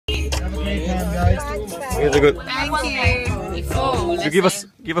It's a good. Thank you. You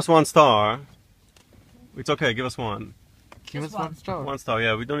give us 1 star. It's okay. Give us 1. Give us 1 star. 1 star.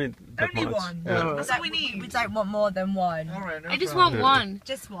 Yeah, we don't need that Only much. 1. Yeah. That's what we need. We don't want more than 1. Alright, no I just problem. want 1.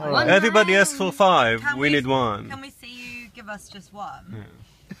 Just 1. Alright. Everybody asks for 5. Can We need 1. Can we see you give us just 1?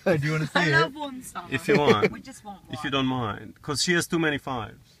 Yeah. Do you want to I see love it? 1 star. If you want. We just want 1. If you don't mind, because she has too many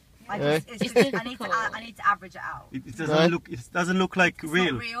 5s. I need to average it out. It doesn't look. It doesn't look like It's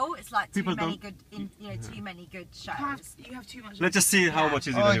real. not real. It's like People too many don't- good, too many good shows. You have too much. Let's just see how much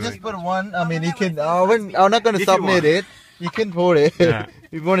is it Oh, anyway. just put 1. I mean, you know can. what it feels like I'm not going to If you submit want. it. You can put it. Yeah.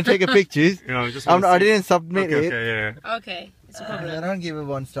 If you want to take a picture. Just I wanna see. didn't submit Okay, it. okay, yeah. Okay, it's a I problem. don't give it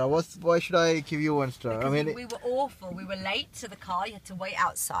 1 star. Why should I give you 1 star? I mean, we were awful. We were late to the car. You had to wait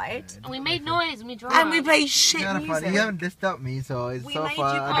outside. And we made noise and we drove. And we played shit kind of music. funny. You haven't disturbed me, so it's We so made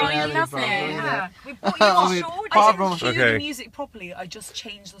far. you I cry. don't You have any loved problem it. with Yeah. that. We brought you I on mean, shore. apart I from- didn't Okay. the music properly. I just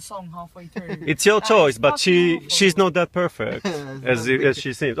changed the song halfway through. It's your choice, but fucking awful. she's not that perfect It's as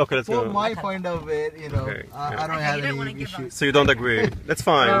she seems. Okay, let's From go. my point of it, you know, Okay, I don't Okay, have you don't wanna any give issues. So you don't agree? That's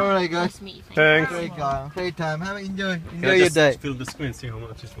fine. Alright, guys. Nice to meet you. Thanks. Great time. Have enjoy Can I your just day. fill the screen, see how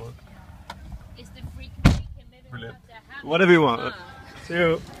much it's worth? It's the freak. Brilliant. Whatever you want. See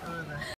you.